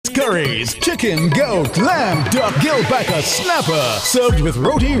curries, chicken, goat, lamb, duck, gilpacker, snapper, served with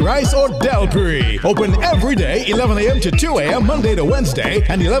roti, rice, or dal puri. Open every day, 11 a.m. to 2 a.m. Monday to Wednesday,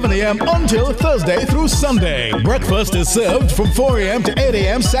 and 11 a.m. until Thursday through Sunday. Breakfast is served from 4 a.m. to 8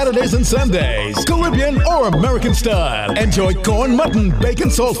 a.m. Saturdays and Sundays. Caribbean or American style. Enjoy corn, mutton, bacon,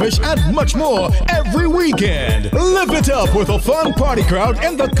 saltfish, and much more every weekend. Live it up with a fun party crowd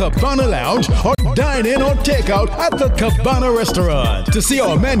in the Cabana Lounge, or dine in or take out at the Cabana Restaurant. To see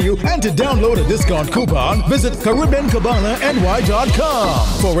our menu and to download a discount coupon, visit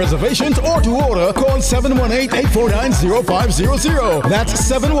CaribbeanCabanaNY.com. For reservations or to order, call 718-849-0500. That's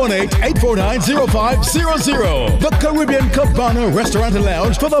 718-849-0500. The Caribbean Cabana Restaurant and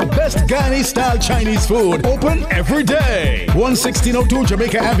Lounge for the best Guyanese-style Chinese food. Open every day. 11602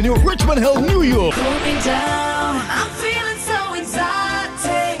 Jamaica Avenue, Richmond Hill, New York. Cool me down. I'm feeling so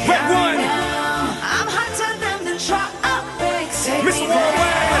exotic. Red one. I'm hotter than the tropics. Take Miss me Worldwide.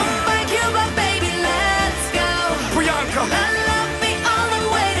 there. Oh, my Cuba, baby, let's go. Priyanka. Love me all the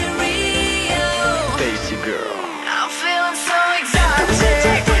way to Rio. Daisy girl. I'm feeling so exotic.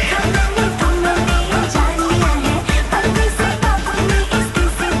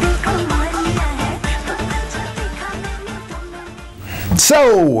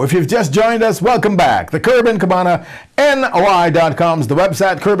 So, if you've just joined us, welcome back. The Caribbean Cabana, NY.com is the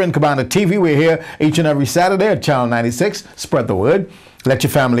website. Caribbean Cabana TV. We're here each and every Saturday at Channel 96. Spread the word. Let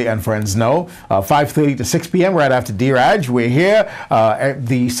your family and friends know. 5:30 to 6 p.m. right after D-Raj. We're here.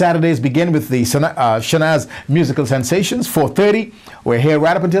 The Saturdays begin with the Shanaz Musical Sensations, 4:30. We're here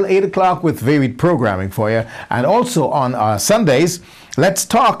right up until 8 o'clock with varied programming for you. And also on Sundays, Let's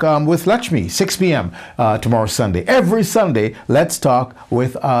Talk with Lakshmi, 6 p.m. Tomorrow Sunday. Every Sunday, Let's Talk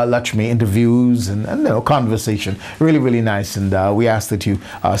with Lakshmi, interviews and conversation. Really, really nice. And we ask that you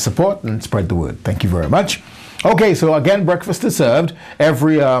support and spread the word. Thank you very much. Okay, so again, breakfast is served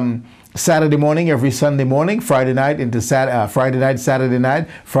every Saturday morning, every Sunday morning, Friday night into Friday night, Saturday night,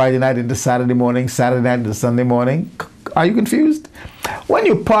 Friday night into Saturday morning, Saturday night into Sunday morning. Are you confused? When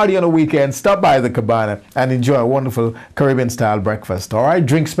you party on a weekend, stop by the Cabana and enjoy a wonderful Caribbean-style breakfast. All right,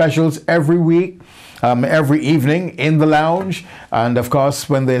 drink specials every week. Every evening in the lounge, and of course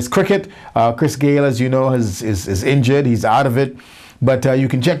when there's cricket, Chris Gale, as you know, is injured. He's out of it. But you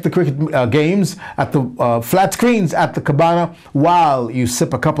can check the cricket games at the flat screens at the Cabana while you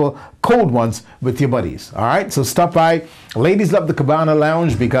sip a couple cold ones with your buddies. All right, so stop by. Ladies love the Cabana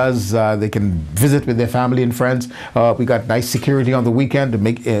Lounge because they can visit with their family and friends. We got nice security on the weekend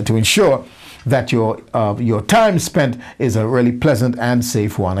to ensure that your time spent is a really pleasant and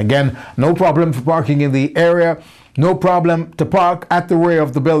safe one. Again, no problem for parking in the area. No problem to park at the rear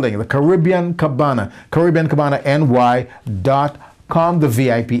of the building. The Caribbean Cabana, CaribbeanCabanaNY.com. The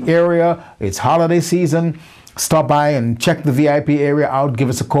VIP area. It's holiday season. Stop by and check the VIP area out. Give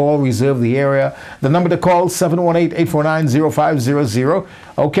us a call. Reserve the area. The number to call, 718-849-0500.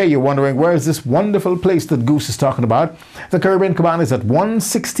 Okay, you're wondering, where is this wonderful place that Goose is talking about? The Caribbean Cabana is at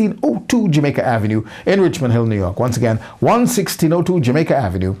 11602 Jamaica Avenue in Richmond Hill, New York. Once again, 11602 Jamaica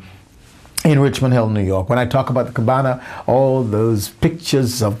Avenue in Richmond Hill, New York. When I talk about the Cabana, all those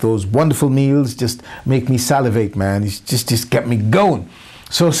pictures of those wonderful meals just make me salivate, man. It's just get me going.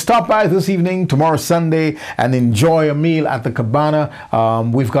 So stop by this evening, tomorrow Sunday, and enjoy a meal at the Cabana.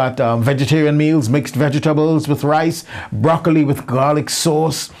 We've got vegetarian meals, mixed vegetables with rice, broccoli with garlic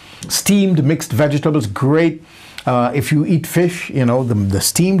sauce, steamed mixed vegetables, great. If you eat fish, the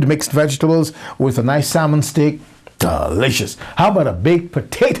steamed mixed vegetables with a nice salmon steak, delicious. How about a baked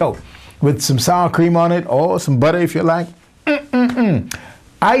potato with some sour cream on it, or some butter if you like?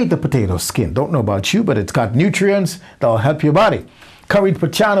 I eat the potato skin. Don't know about you, but it's got nutrients that'll help your body. Curried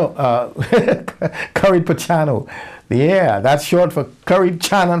pachano. Curried pachano. Yeah, that's short for curried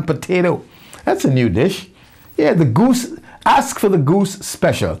chana and potato. That's a new dish. Yeah, the goose. Ask for the goose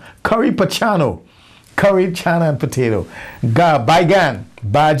special. Curry pachano. Curried chana and potato. Baigan.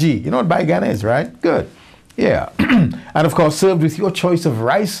 Baji. You know what baigan is, right? Good. Yeah. And of course, served with your choice of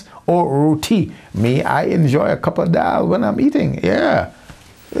rice or roti. Me, I enjoy a cup of dal when I'm eating. Yeah,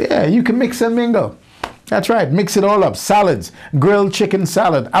 you can mix and mingle. That's right, mix it all up. Salads, grilled chicken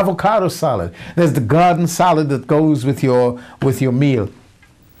salad, avocado salad. There's the garden salad that goes with your meal.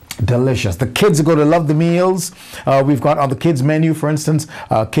 Delicious. The kids are going to love the meals. We've got on the kids menu, for instance,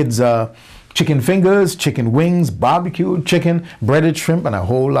 kids chicken fingers, chicken wings, barbecued chicken, breaded shrimp, and a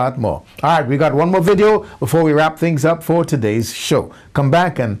whole lot more. All right, we got one more video before we wrap things up for today's show. Come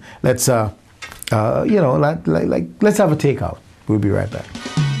back and let's, let's have a takeout. We'll be right back.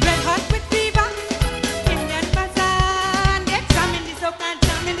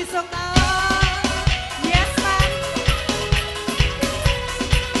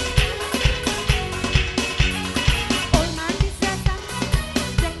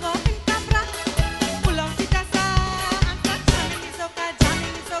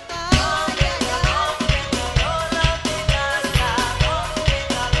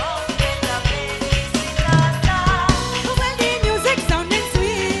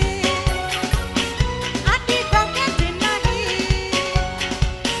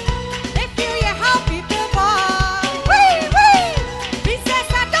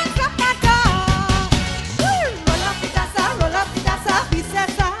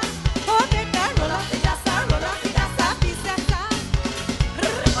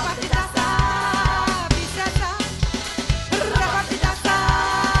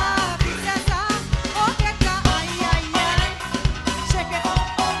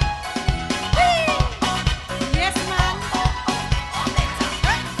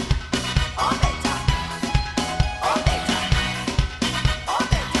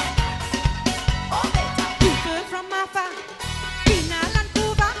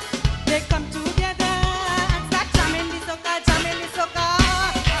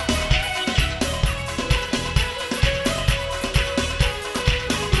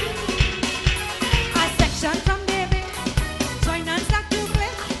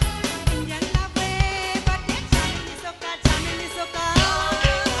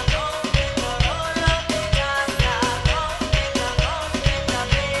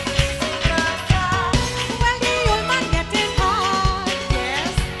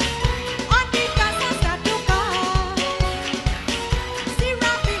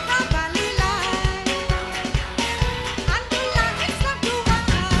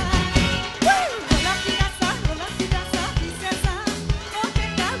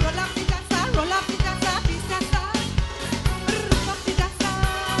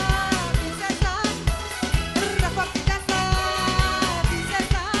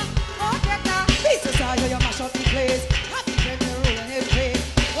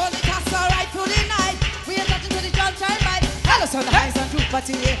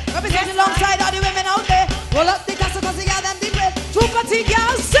 Tea. Representing alongside all the women out there. Roll up the casa, cause you got them deep breath. Super Tea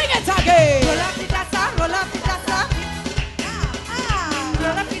girl, sing it again. Roll up the casa, roll up the casa.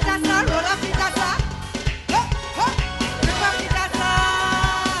 Roll up the casa, roll up the casa. Roll up the casa,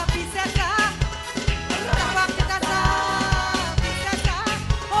 pisesa. Roll up the casa, pisesa.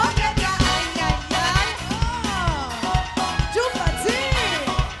 Oh, beta, ay, ay, ay. Super Tea.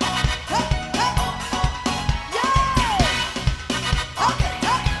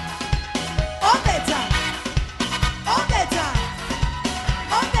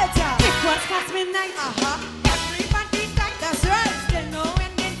 Past midnight, everybody tight. That's right. Still no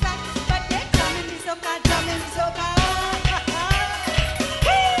end in sight, but they're drumming me so bad, drumming me so bad.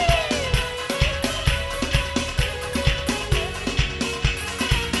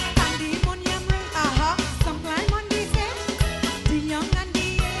 Pandemonium ring, some climb on the stage. The young and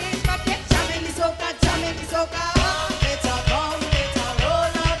the aged, but they're drumming me so bad, drumming me so bad. Better come, better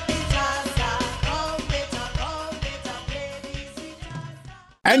roll up the salsa. Come, better play the sweet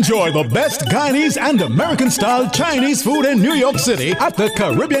salsa. Enjoy the best Guyanese and American-style Chinese food in New York City at the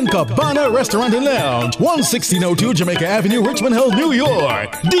Caribbean Cabana Restaurant and Lounge, 1602 Jamaica Avenue, Richmond Hill, New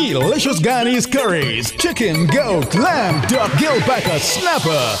York. Delicious Guyanese curries, chicken, goat, lamb, duck, gilpacker,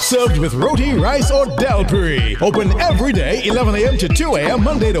 snapper, served with roti, rice, or dal puri. Open every day, 11 a.m. to 2 a.m.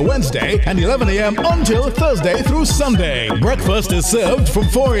 Monday to Wednesday, and 11 a.m. until Thursday through Sunday. Breakfast is served from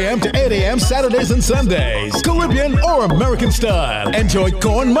 4 a.m. to 8 a.m. Saturdays and Sundays. Caribbean or American style. Enjoy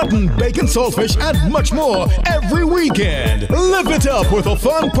corn, mutton, bacon, saltfish, and much more every weekend. Live it up with a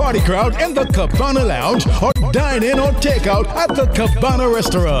fun party crowd in the Cabana Lounge or dine in or take out at the Cabana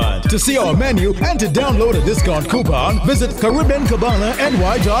Restaurant. To see our menu and to download a discount coupon, visit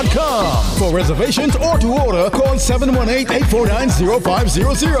CaribbeanCabanaNY.com. For reservations or to order, call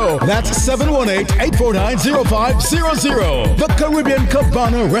 718-849-0500. That's 718-849-0500. The Caribbean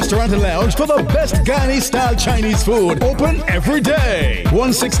Cabana Restaurant and Lounge for the best Guyanese-style Chinese food. Open every day.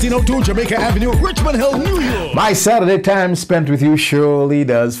 1602 Jamaica Avenue, Richmond Hill, New York. My Saturday time spent with you surely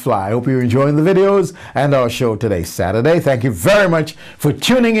does fly. Hope you're enjoying the videos and our show today, Saturday. Thank you very much for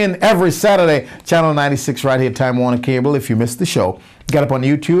tuning in every Saturday. Channel 96 right here, Time Warner Cable. If you missed the show, get up on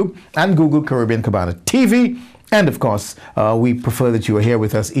YouTube and Google Caribbean Cabana TV. And of course, we prefer that you are here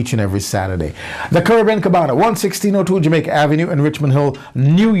with us each and every Saturday. The Caribbean Cabana, 1602 Jamaica Avenue in Richmond Hill,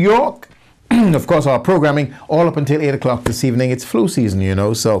 New York. Of course, our programming all up until 8 o'clock this evening. It's flu season, you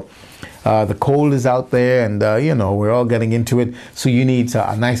know, so the cold is out there and, you know, we're all getting into it. So you need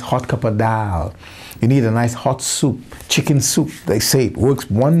a nice hot cup of dal. You need a nice hot soup, chicken soup. They say it works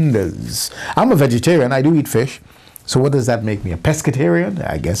wonders. I'm a vegetarian. I do eat fish. So what does that make me? A pescatarian?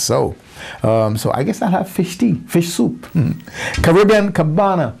 I guess so. So I guess I'll have fish tea, fish soup. Caribbean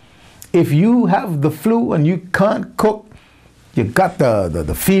Cabana. If you have the flu and you can't cook, you got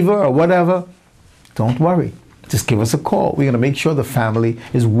the fever or whatever, don't worry. Just give us a call. We're going to make sure the family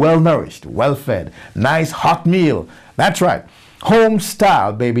is well nourished, well fed, nice hot meal. That's right. Home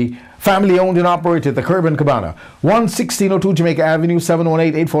style, baby. Family owned and operated, the Caribbean Cabana. 1602 Jamaica Avenue,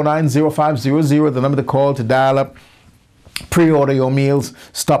 718-849-0500. The number to call to dial up. Pre-order your meals.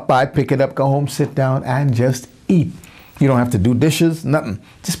 Stop by, pick it up, go home, sit down, and just eat. You don't have to do dishes, nothing.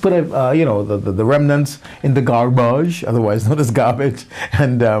 Just put you know, the remnants in the garbage, otherwise known as garbage,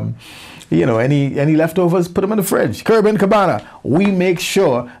 and you know, any leftovers, put them in the fridge. Caribbean Cabana, we make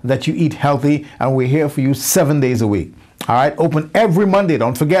sure that you eat healthy, and we're here for you 7 days a week. All right, open every Monday.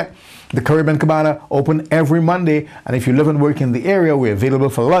 Don't forget, the Caribbean Cabana open every Monday, and if you live and work in the area, we're available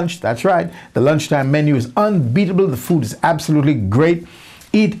for lunch. That's right. The lunchtime menu is unbeatable. The food is absolutely great.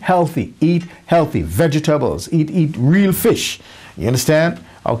 Eat healthy, vegetables, eat real fish. You understand?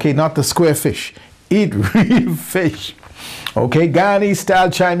 Okay, not the square fish. Eat real fish. Okay, Guyanese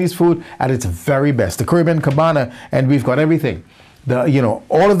style Chinese food at its very best. The Caribbean Cabana, and we've got everything. You know,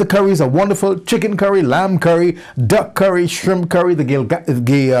 all of the curries are wonderful. Chicken curry, lamb curry, duck curry, shrimp curry. The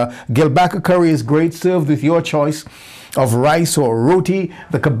gilbacker curry is great, served with your choice of rice or roti.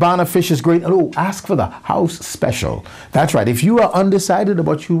 The Cabana fish is great. Oh, ask for the house special. That's right. If you are undecided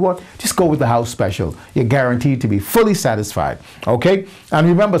about what you want, just go with the house special. You're guaranteed to be fully satisfied. Okay? And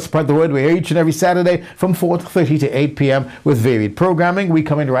remember, spread the word. We're here each and every Saturday from 4:30 to 8 p.m. with varied programming. We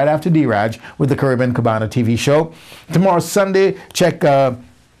come in right after D-Raj with the Caribbean Cabana TV show. Tomorrow, Sunday, check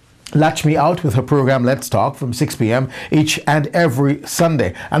Latch Me Out with her program Let's Talk from 6 p.m. each and every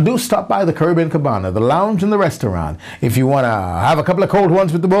Sunday. And do stop by the Caribbean Cabana, the lounge and the restaurant. If you want to have a couple of cold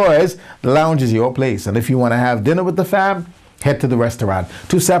ones with the boys, the lounge is your place. And if you want to have dinner with the fam, head to the restaurant.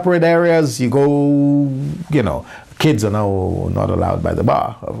 Two separate areas. You go, you know, kids are now not allowed by the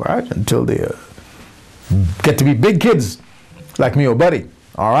bar, all right, until they get to be big kids. like me or buddy.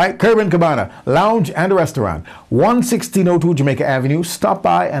 All right, Caribbean Cabana, lounge and restaurant, 11602 Jamaica Avenue. Stop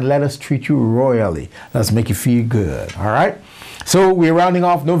by and let us treat you royally. Let's make you feel good. All right. So we're rounding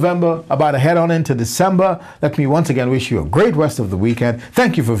off November, about to head on into December. Let me once again wish you a great rest of the weekend.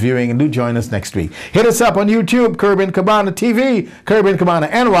 Thank you for viewing, and do join us next week. Hit us up on YouTube, Caribbean Cabana TV,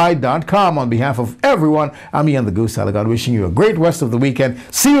 CaribbeanCabanaNY.com. On behalf of everyone, I'm Ian the Goose Elegant, wishing you a great rest of the weekend.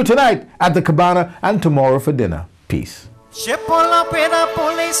 See you tonight at the Cabana and tomorrow for dinner. Peace. She pull up with a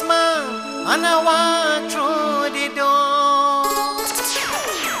policeman and I walk through the door.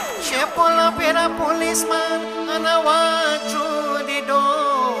 She pull up with a policeman and I walk through the door.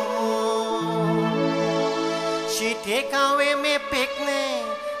 She take away my picnic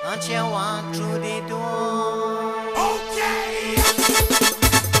and she walk through the door. Okay.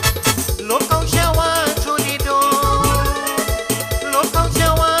 Look how she walk through the door. Look how she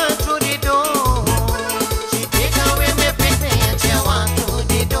walk through the door. She take away my picnic and she walk through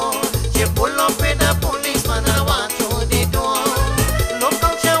the door. She pull up with a policeman and walk through the door. Look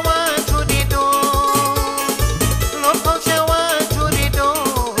how she walk through the door. Look how she walk through the door.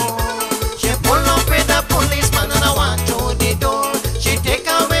 She pull up with a policeman and walk through the door. She take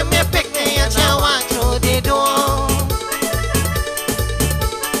away my picnic and she walk through the door.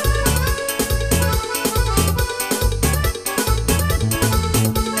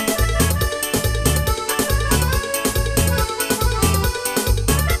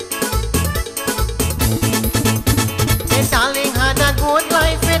 My darling had a good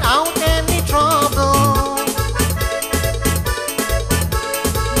life without any trouble.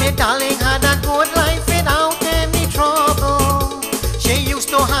 My darling had a good life without any trouble. She used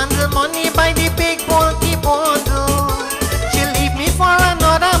to handle money by the big bulky bundle. She leave me for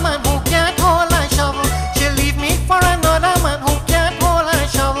another man who can't hold a shovel. She leave me for another man who can't hold a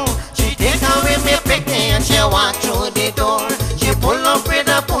shovel. She take away my picnic and she walk through the door. She pull up with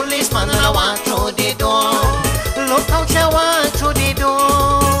a policeman and I walk through the door. Look how she walk through the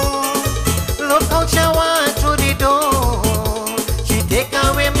door. Look how she walk through the door. She take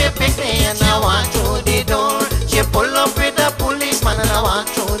away my picnic and I walk through the door. She pull up with a policeman and I walk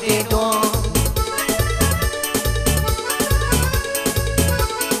through the door.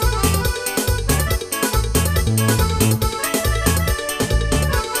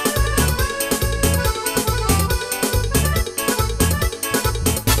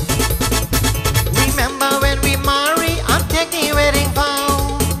 Remember when we marry and take the wedding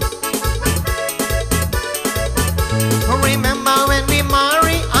vow. Remember when we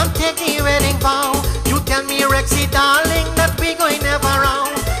marry and take the wedding vow. You tell me, Rexy, darling,